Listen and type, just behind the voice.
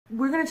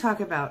We're going to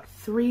talk about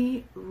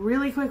 3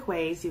 really quick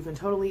ways you can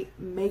totally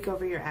make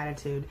over your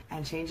attitude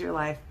and change your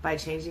life by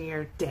changing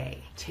your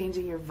day,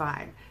 changing your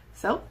vibe.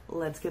 So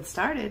let's get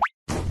started.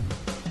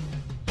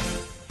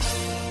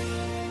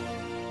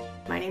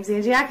 My name's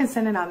Angie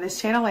Atkinson, and on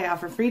this channel I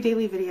offer free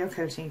daily video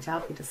coaching to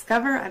help you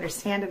discover,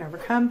 understand, and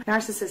overcome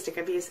narcissistic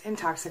abuse in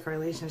toxic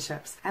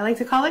relationships. I like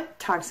to call it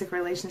toxic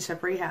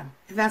relationship rehab.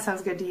 If that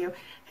sounds good to you,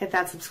 hit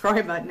that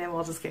subscribe button and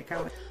we'll just get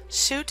going.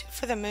 Shoot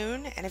for the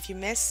moon, and if you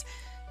miss,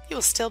 you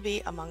will still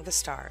be among the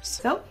stars.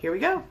 So here we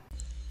go.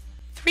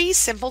 3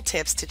 simple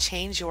tips to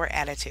change your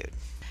attitude.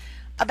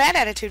 A bad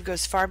attitude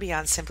goes far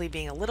beyond simply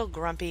being a little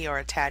grumpy or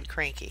a tad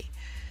cranky.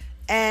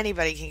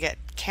 Anybody can get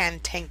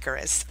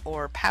cantankerous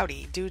or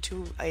pouty due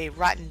to a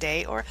rotten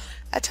day or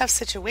a tough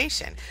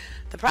situation.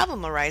 The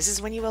problem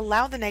arises when you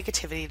allow the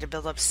negativity to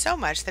build up so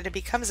much that it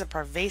becomes a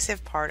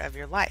pervasive part of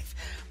your life.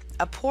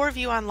 A poor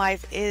view on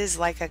life is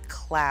like a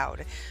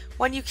cloud,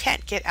 one you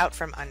can't get out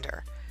from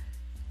under.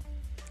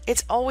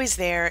 It's always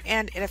there,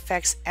 and it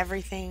affects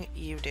everything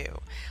you do.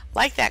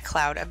 Like that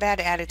cloud, a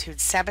bad attitude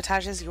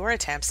sabotages your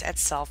attempts at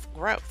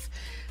self-growth.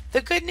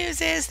 The good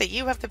news is that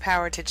you have the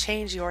power to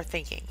change your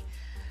thinking.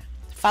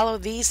 Follow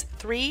these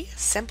 3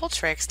 simple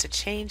tricks to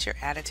change your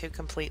attitude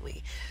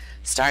completely.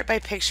 Start by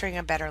picturing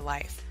a better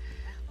life.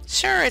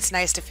 Sure, it's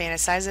nice to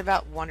fantasize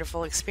about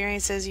wonderful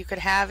experiences you could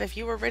have if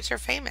you were rich or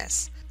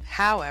famous.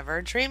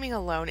 However, dreaming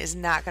alone is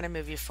not going to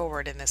move you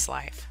forward in this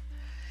life.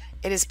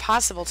 It is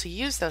possible to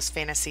use those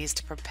fantasies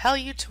to propel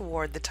you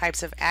toward the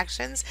types of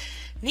actions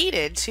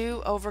needed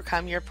to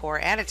overcome your poor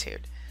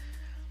attitude.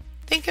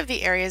 Think of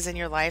the areas in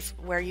your life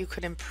where you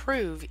could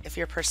improve if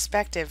your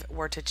perspective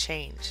were to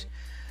change.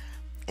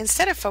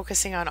 Instead of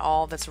focusing on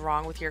all that's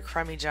wrong with your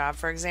crummy job,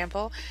 for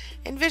example,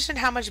 envision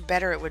how much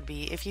better it would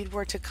be if you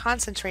were to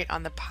concentrate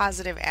on the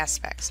positive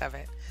aspects of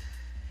it.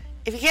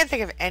 If you can't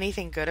think of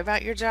anything good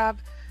about your job,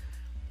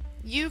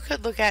 you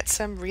could look at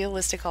some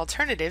realistic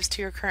alternatives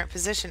to your current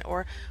position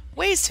or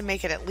ways to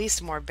make it at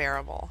least more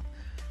bearable.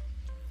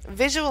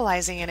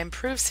 Visualizing an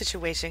improved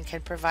situation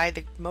can provide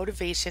the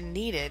motivation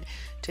needed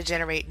to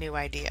generate new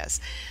ideas.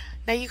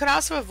 Now, you can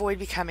also avoid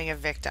becoming a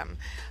victim.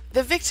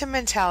 The victim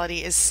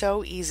mentality is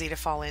so easy to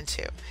fall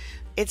into.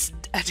 It's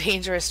a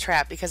dangerous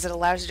trap because it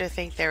allows you to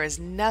think there is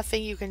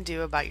nothing you can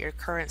do about your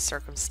current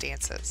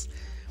circumstances.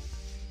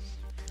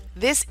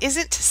 This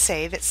isn't to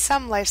say that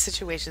some life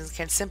situations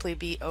can simply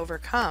be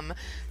overcome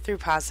through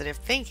positive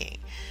thinking.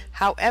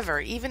 However,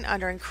 even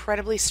under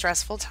incredibly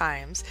stressful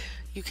times,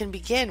 you can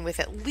begin with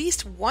at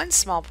least one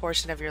small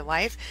portion of your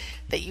life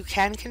that you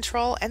can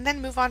control and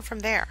then move on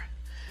from there.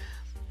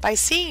 By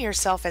seeing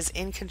yourself as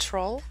in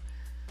control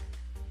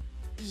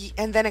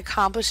and then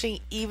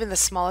accomplishing even the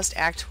smallest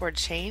act toward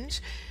change,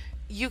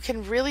 you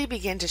can really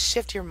begin to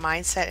shift your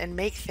mindset and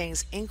make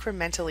things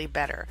incrementally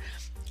better.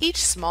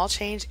 Each small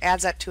change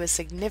adds up to a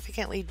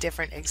significantly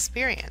different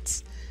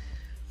experience.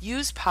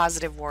 Use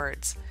positive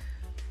words.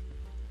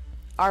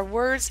 Our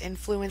words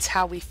influence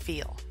how we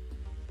feel.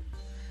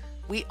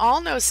 We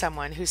all know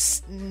someone who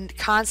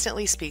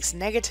constantly speaks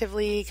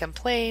negatively,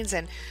 complains,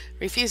 and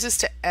refuses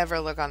to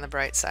ever look on the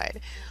bright side.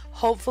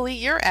 Hopefully,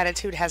 your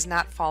attitude has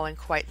not fallen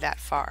quite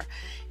that far.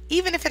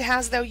 Even if it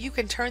has, though, you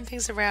can turn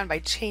things around by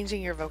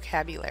changing your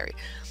vocabulary.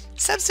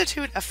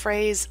 Substitute a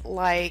phrase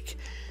like,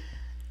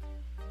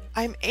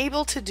 "I'm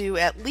able to do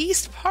at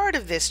least part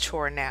of this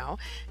chore now,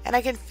 and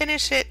I can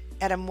finish it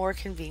at a more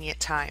convenient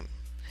time,"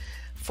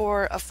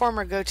 for a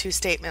former go-to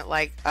statement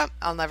like, "Oh,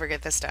 I'll never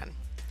get this done."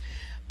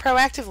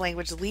 Proactive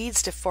language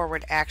leads to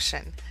forward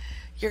action.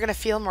 You're going to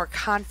feel more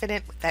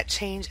confident that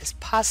change is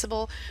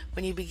possible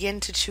when you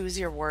begin to choose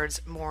your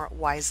words more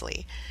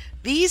wisely.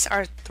 These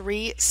are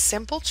 3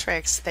 simple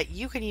tricks that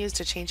you can use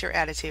to change your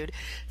attitude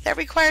that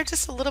require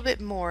just a little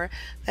bit more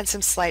than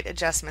some slight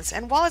adjustments.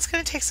 And while it's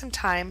going to take some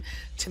time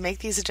to make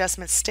these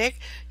adjustments stick,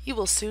 you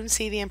will soon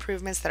see the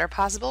improvements that are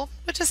possible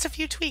with just a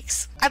few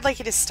tweaks. I'd like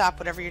you to stop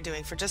whatever you're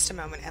doing for just a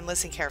moment and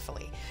listen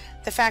carefully.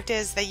 The fact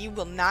is that you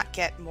will not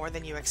get more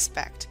than you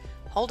expect.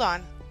 Hold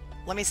on.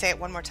 Let me say it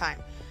one more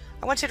time.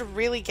 I want you to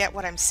really get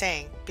what I'm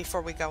saying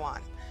before we go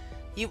on.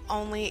 You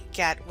only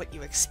get what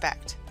you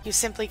expect. You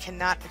simply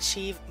cannot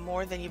achieve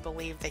more than you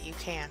believe that you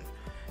can.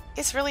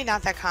 It's really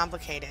not that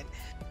complicated.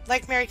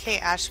 Like Mary Kay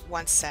Ash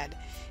once said,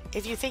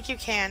 if you think you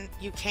can,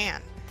 you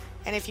can.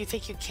 And if you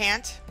think you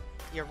can't,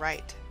 you're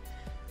right.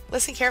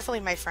 Listen carefully,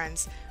 my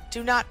friends.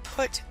 Do not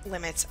put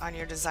limits on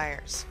your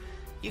desires.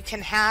 You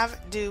can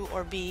have, do,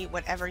 or be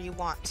whatever you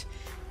want,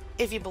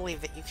 if you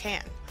believe that you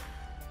can.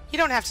 You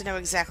don't have to know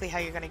exactly how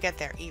you're going to get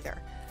there either.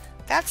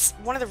 That's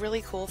one of the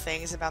really cool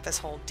things about this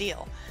whole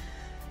deal.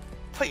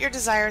 Put your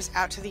desires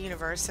out to the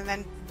universe and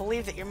then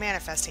believe that you're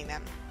manifesting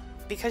them,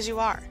 because you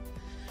are.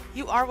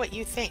 You are what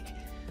you think.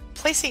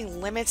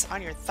 Placing limits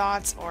on your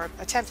thoughts or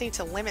attempting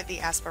to limit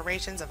the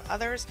aspirations of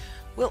others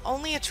will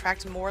only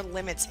attract more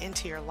limits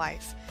into your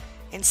life.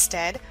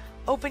 Instead,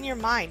 open your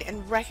mind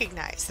and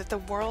recognize that the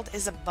world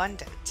is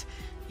abundant.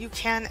 You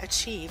can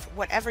achieve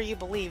whatever you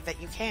believe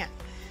that you can.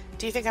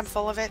 Do you think I'm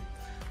full of it?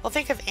 Well,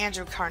 think of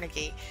Andrew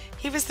Carnegie.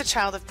 He was the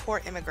child of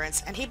poor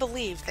immigrants, and he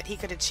believed that he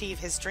could achieve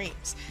his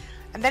dreams.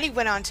 And then he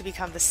went on to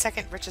become the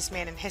second richest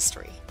man in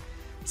history.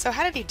 So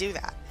how did he do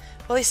that?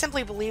 Well, he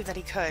simply believed that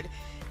he could,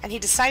 and he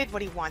decided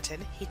what he wanted.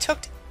 He took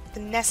the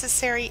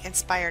necessary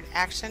inspired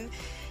action,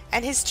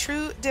 and his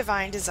true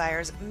divine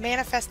desires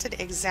manifested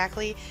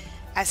exactly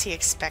as he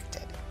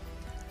expected.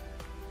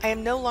 I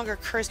am no longer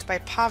cursed by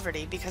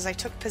poverty because I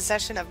took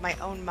possession of my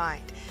own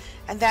mind,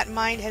 and that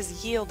mind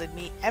has yielded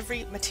me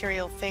every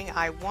material thing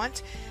I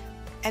want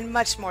and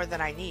much more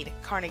than I need,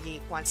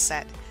 Carnegie once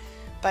said.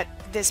 But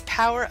this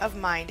power of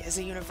mind is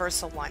a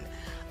universal one,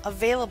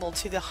 available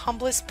to the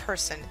humblest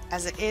person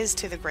as it is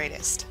to the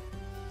greatest.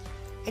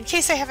 In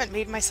case I haven't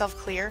made myself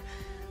clear,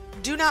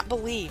 do not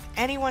believe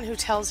anyone who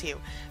tells you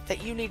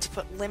that you need to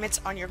put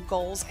limits on your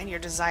goals and your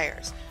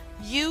desires.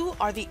 You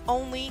are the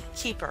only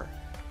keeper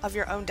of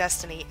your own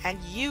destiny, and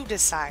you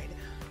decide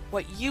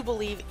what you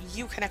believe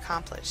you can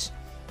accomplish.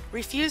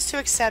 Refuse to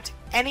accept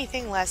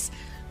anything less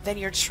than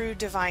your true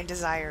divine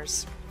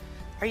desires.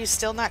 Are you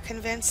still not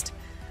convinced?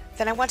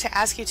 Then I want to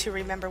ask you to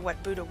remember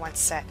what Buddha once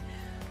said.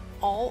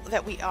 All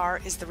that we are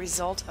is the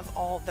result of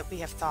all that we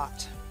have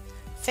thought.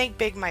 Think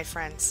big, my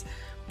friends.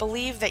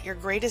 Believe that your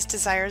greatest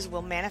desires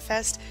will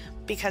manifest,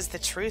 because the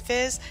truth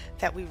is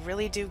that we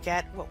really do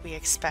get what we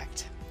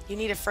expect. You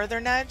need a further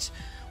nudge?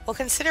 Well,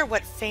 consider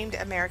what famed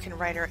American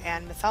writer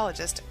and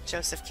mythologist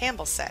Joseph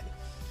Campbell said.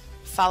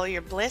 Follow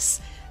your bliss,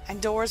 and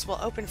doors will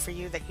open for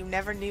you that you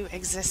never knew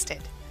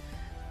existed.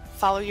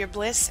 Follow your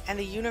bliss, and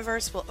the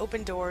universe will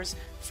open doors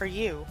for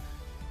you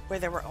where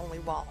there were only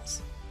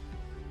walls.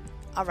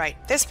 All right,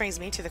 this brings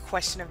me to the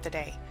question of the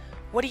day.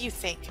 What do you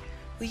think?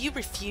 Will you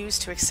refuse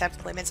to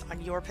accept limits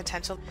on your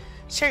potential?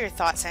 Share your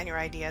thoughts and your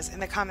ideas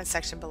in the comment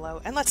section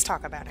below, and let's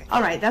talk about it.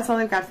 All right, that's all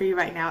I've got for you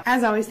right now.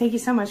 As always, thank you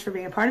so much for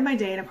being a part of my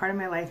day and a part of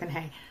my life. And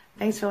hey,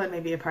 thanks for letting me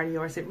be a part of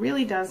yours. It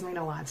really does mean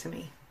a lot to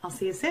me. I'll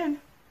see you soon.